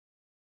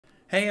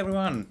Hey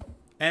everyone,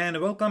 and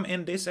welcome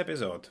in this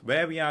episode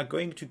where we are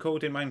going to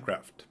code in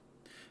Minecraft.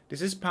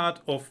 This is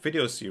part of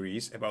video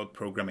series about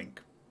programming.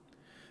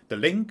 The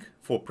link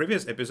for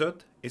previous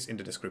episode is in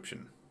the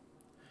description.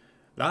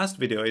 Last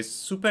video is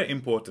super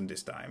important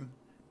this time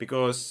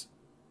because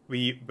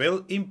we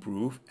will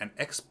improve and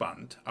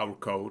expand our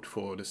code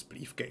for the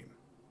Spleef game.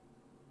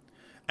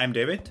 I'm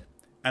David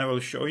and I will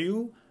show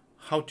you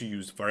how to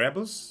use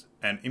variables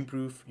and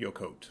improve your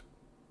code.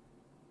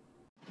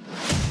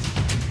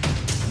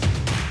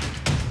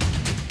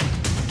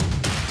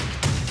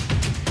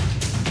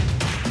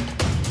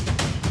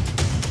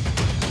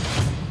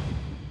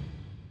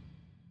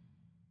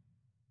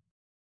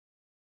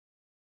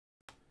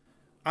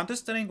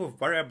 Understanding of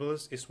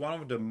variables is one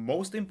of the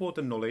most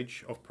important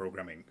knowledge of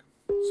programming.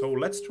 So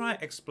let's try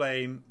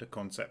explain the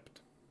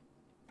concept.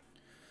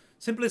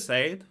 Simply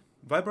said,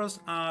 variables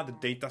are the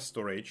data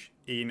storage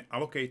in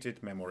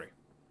allocated memory.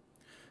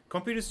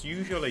 Computers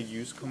usually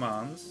use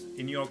commands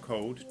in your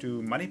code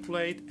to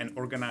manipulate and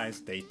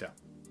organize data.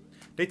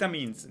 Data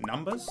means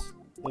numbers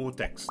or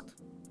text.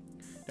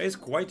 There is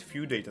quite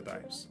few data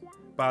types,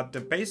 but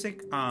the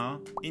basic are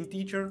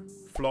integer,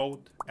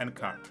 float, and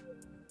char.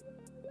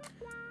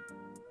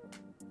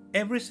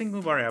 Every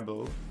single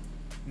variable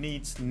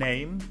needs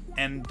name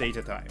and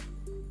data type.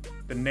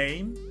 The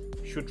name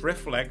should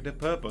reflect the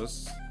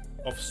purpose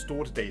of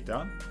stored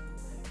data,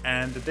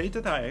 and the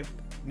data type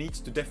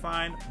needs to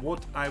define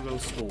what I will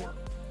store.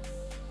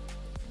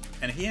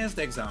 And here's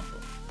the example.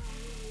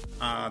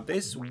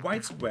 This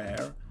white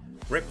square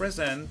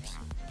represents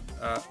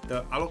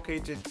the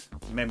allocated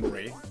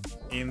memory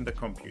in the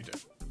computer.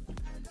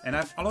 And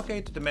I've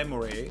allocated the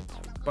memory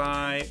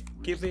by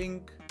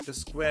giving the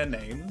square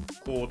name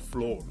called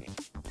floor,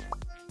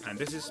 and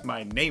this is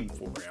my name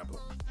for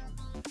variable.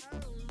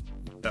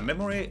 The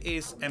memory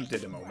is empty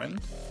at the moment,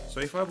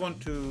 so if I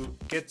want to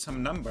get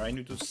some number, I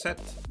need to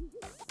set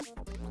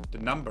the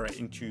number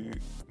into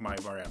my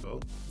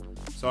variable.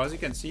 So as you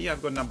can see,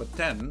 I've got number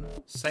 10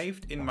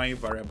 saved in my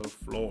variable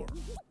floor.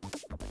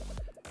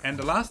 And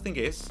the last thing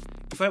is,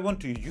 if I want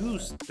to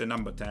use the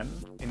number 10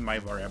 in my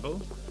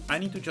variable, I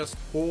need to just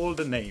call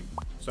the name.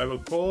 So I will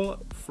call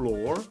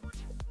floor,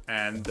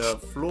 and the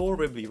floor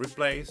will be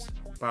replaced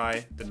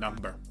by the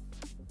number.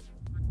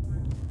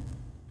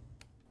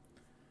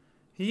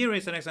 Here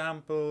is an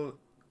example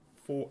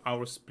for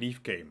our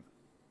Spleef game.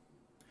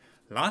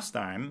 Last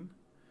time,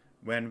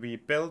 when we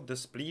built the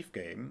Spleef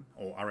game,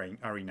 or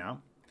arena,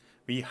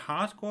 we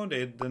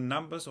hard-coded the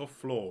numbers of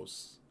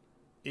floors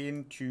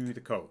into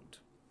the code.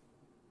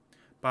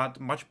 But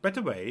much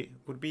better way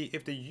would be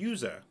if the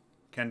user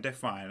can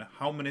define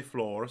how many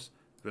floors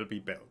will be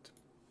built.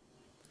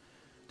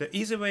 The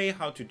easy way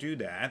how to do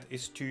that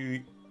is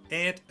to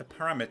add a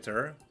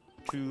parameter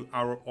to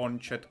our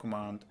onChat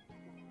command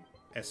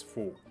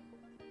S4.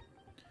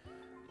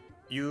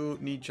 You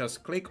need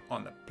just click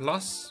on the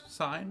plus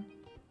sign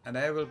and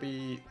there will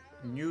be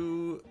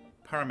new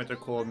parameter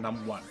called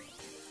num1.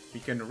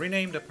 We can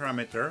rename the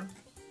parameter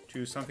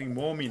to something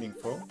more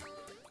meaningful.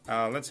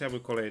 Let's say we'll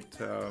call it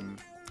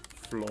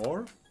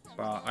floor,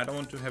 but I don't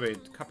want to have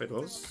it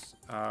capitals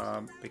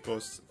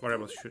because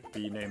variables should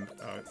be named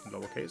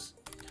lowercase.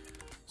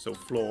 So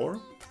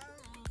floor,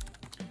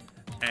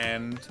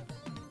 and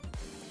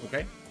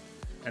okay,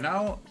 and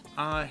now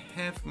I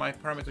have my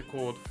parameter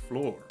called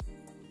floor.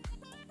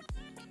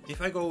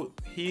 If I go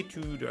here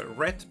to the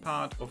red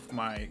part of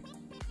my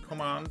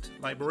command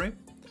library,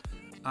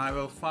 I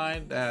will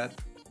find that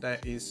there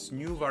is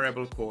new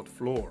variable called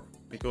floor,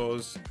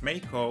 because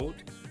make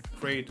code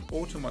create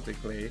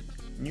automatically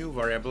new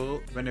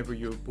variable whenever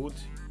you put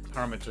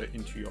parameter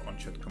into your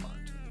onChat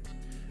command.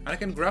 And I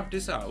can grab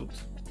this out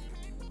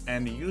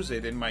and use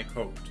it in my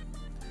code.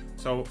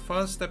 So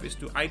first step is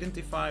to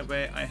identify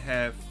where I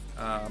have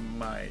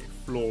my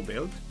floor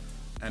built,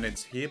 and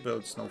it's here,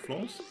 build snow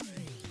floors,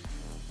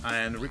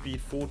 and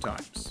repeat 4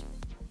 times.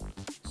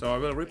 So I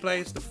will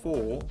replace the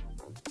 4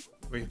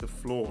 with the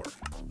floor,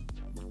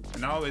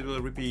 and now it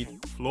will repeat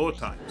floor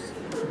times.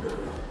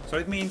 So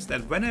it means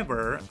that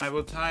whenever I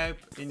will type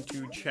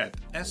into chat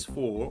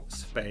S4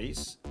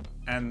 space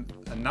and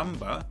a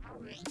number,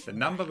 the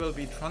number will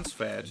be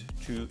transferred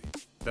to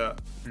the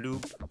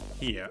loop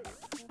here,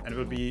 and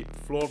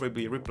floor will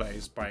be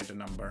replaced by the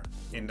number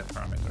in the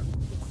parameter.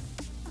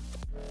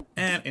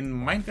 And in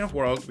Minecraft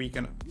world, we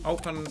can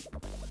open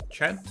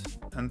chat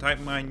and type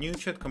my new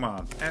chat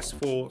command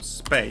S4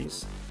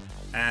 space,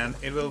 and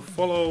it will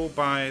follow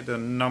by the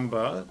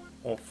number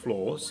of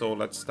floors. So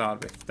let's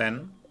start with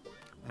 10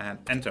 and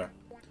enter.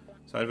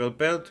 So I will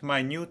build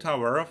my new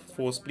tower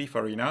for Spleef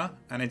Arena,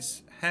 and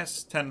it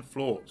has 10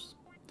 floors.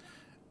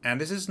 And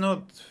this is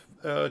not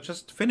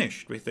just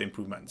finished with the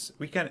improvements.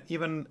 We can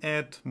even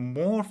add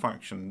more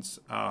functions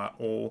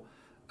or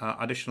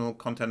additional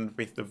content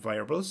with the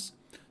variables.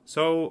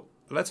 So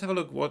let's have a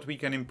look what we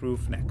can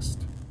improve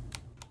next.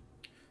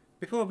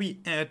 Before we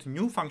add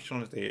new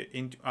functionality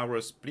into our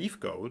Spleef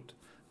code,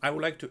 I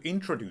would like to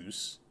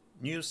introduce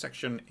new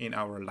section in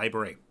our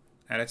library,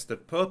 and it's the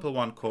purple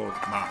one called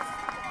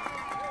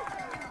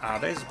math.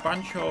 There's a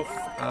bunch of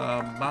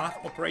math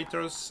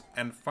operators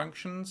and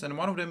functions, and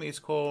one of them is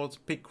called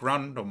pick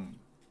random.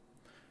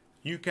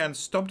 You can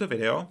stop the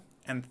video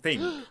and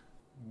think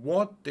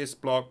what this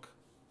block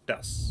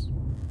does.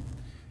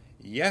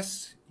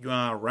 Yes, you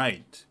are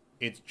right.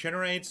 It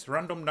generates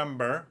random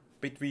number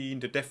between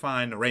the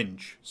defined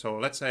range. So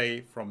let's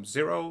say from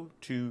 0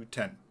 to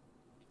 10.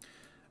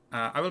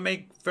 I will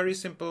make very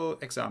simple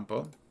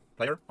example.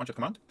 Player one-shot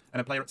command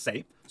and a player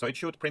say. So it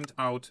should print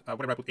out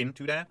whatever I put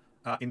into there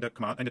in the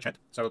command in the chat.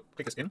 So I'll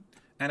click this in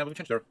and I will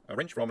change the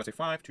range from let's say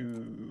 5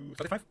 to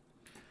 35.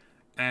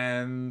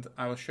 And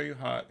I will show you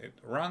how it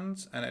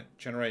runs and it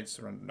generates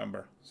a random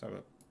number. So I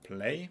will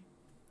play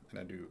and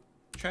I do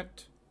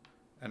chat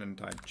and then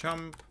type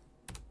jump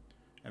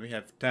and we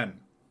have 10.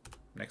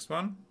 Next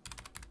one,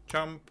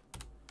 jump,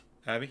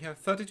 we have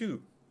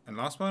 32. And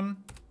last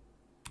one,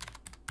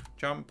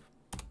 jump,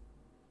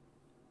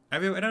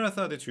 and we have another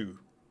 32.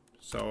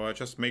 So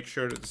just make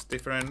sure it's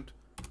different.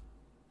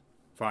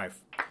 5.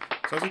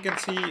 So as you can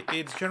see,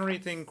 it's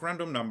generating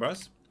random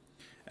numbers.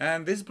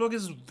 And this block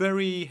is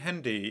very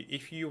handy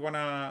if you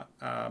wanna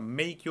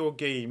make your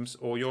games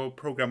or your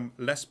program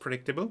less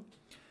predictable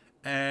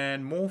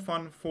and more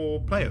fun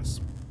for players.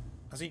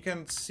 As you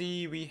can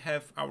see, we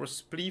have our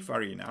Spleef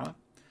arena,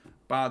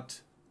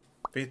 but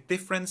with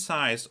different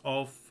size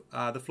of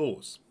the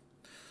floors.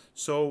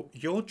 So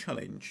your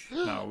challenge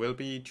now will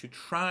be to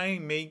try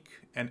make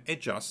and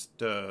adjust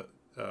the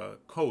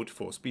code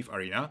for Spleef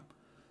arena,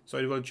 so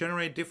it will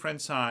generate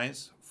different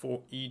size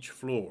for each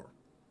floor.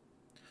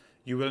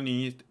 You will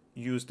need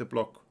use the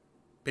block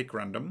pick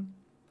random,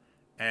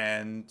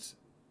 and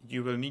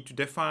you will need to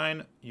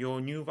define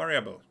your new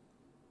variable.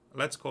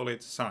 Let's call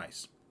it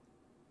size.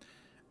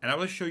 And I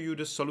will show you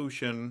the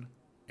solution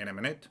in a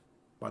minute,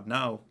 but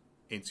now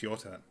it's your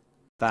turn.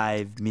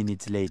 5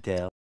 minutes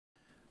later.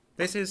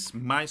 This is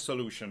my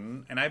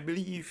solution, and I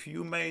believe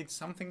you made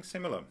something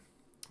similar.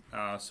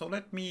 So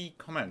let me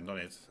comment on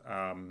it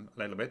a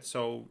little bit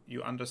so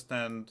you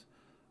understand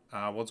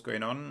what's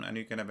going on and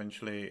you can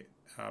eventually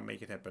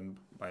make it happen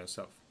by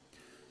yourself.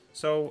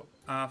 So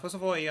first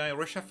of all, I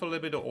reshuffle a little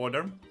bit of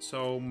order.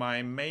 So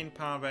my main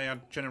part where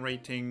I'm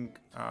generating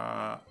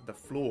the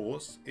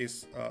floors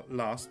is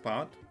last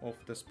part of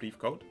the Spleef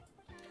code.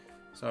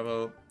 So I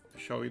will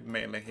show it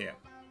mainly here.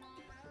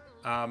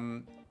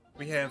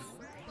 We have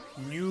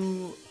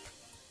new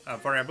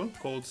variable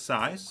called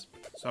size.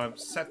 So I've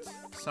set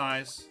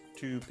size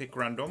to pick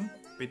random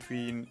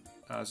between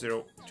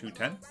 0 to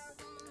 10.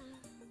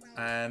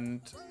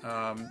 And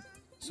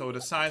so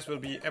the size will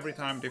be every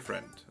time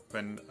different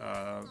when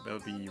will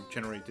be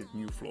generated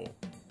new floor.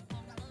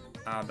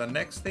 The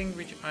next thing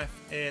which I've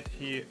added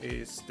here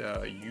is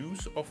the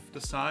use of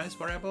the size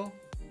variable,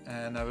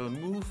 and I will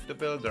move the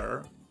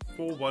builder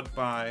forward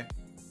by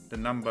the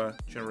number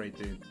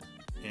generated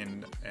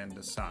in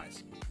the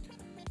size.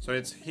 So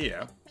it's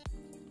here,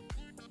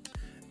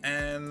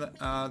 and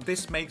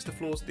this makes the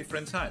floors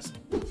different size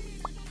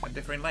and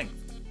different length.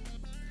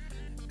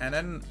 And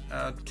then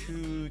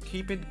to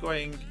keep it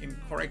going in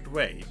correct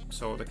way,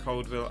 so the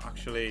code will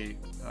actually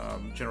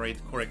generate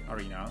correct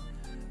arena,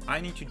 I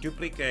need to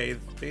duplicate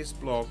this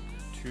block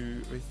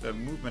with the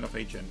movement of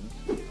agent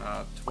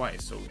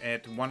twice. So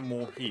add one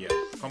more here,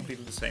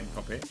 completely the same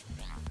copy,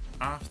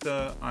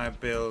 after I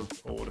build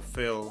or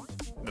fill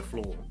the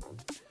floor.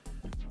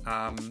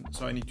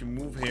 So I need to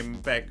move him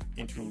back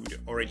into the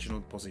original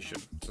position.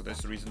 So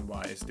that's the reason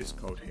why it's this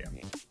code here.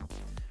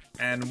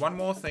 And one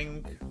more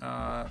thing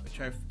which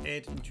I've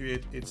added into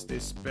it, it's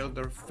this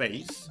builder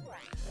face.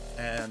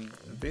 And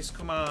this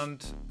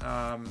command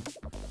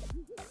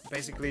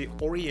basically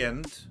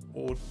orient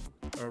or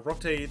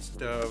rotates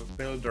the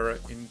builder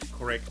in the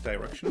correct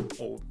direction,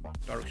 or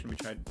direction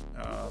which I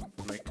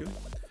would like to.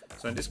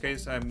 So in this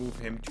case I move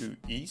him to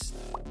east,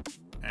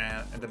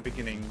 and at the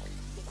beginning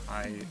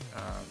I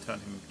turn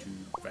him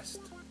to west.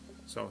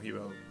 So he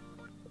will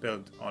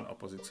build on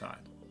opposite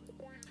side.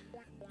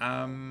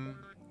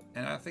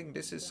 And I think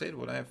this is it,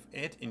 what I've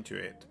added into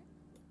it.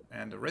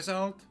 And the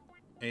result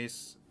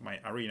is my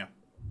arena.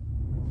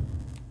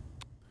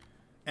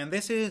 And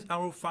this is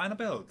our final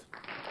build.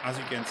 As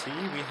you can see,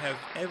 we have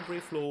every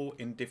floor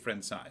in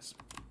different size.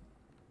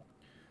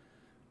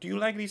 Do you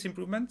like these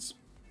improvements?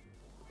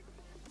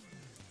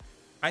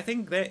 I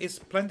think there is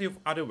plenty of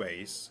other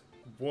ways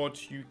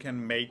what you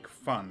can make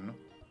fun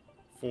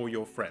for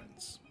your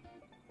friends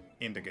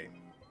in the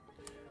game.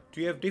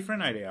 Do you have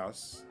different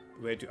ideas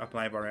where to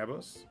apply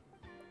variables?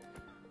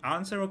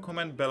 Answer or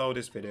comment below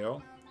this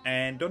video,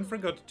 and don't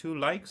forget to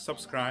like,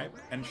 subscribe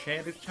and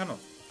share this channel.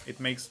 It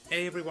makes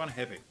everyone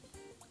happy.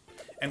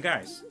 And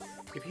guys,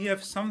 if you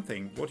have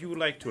something what you would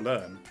like to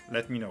learn,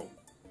 let me know.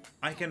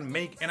 I can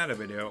make another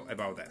video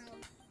about that.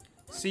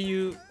 See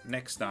you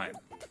next time.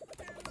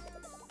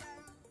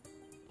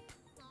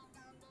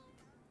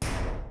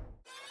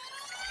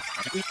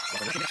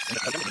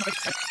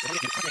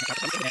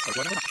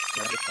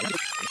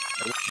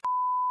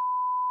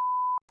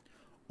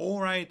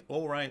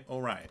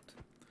 Alright.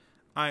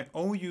 I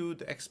owe you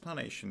the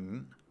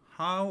explanation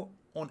how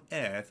on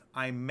earth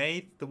I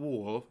made the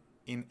wall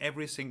in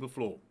every single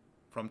floor,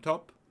 from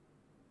top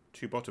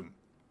to bottom.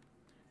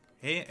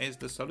 Here is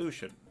the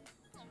solution.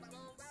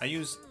 I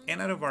use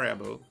another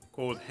variable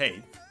called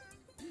height,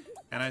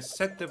 and I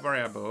set the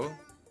variable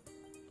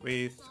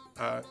with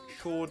a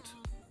short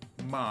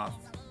math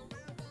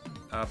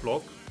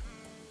block,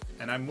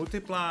 and I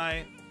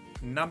multiply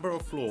number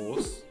of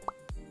floors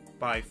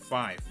by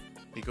 5,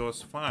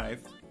 because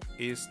 5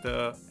 is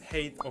the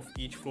height of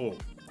each floor.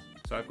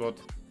 So I've got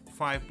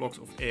 5 blocks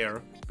of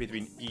air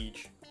between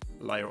each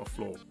layer of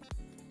floor.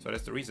 So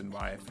that's the reason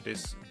why I have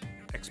this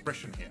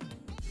expression here.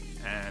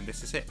 And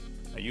this is it.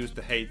 I use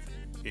the height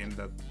in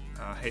the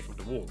height of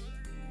the wall.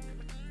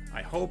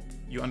 I hope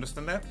you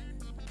understand that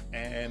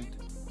and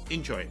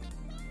enjoy it.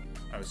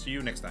 I will see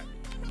you next time.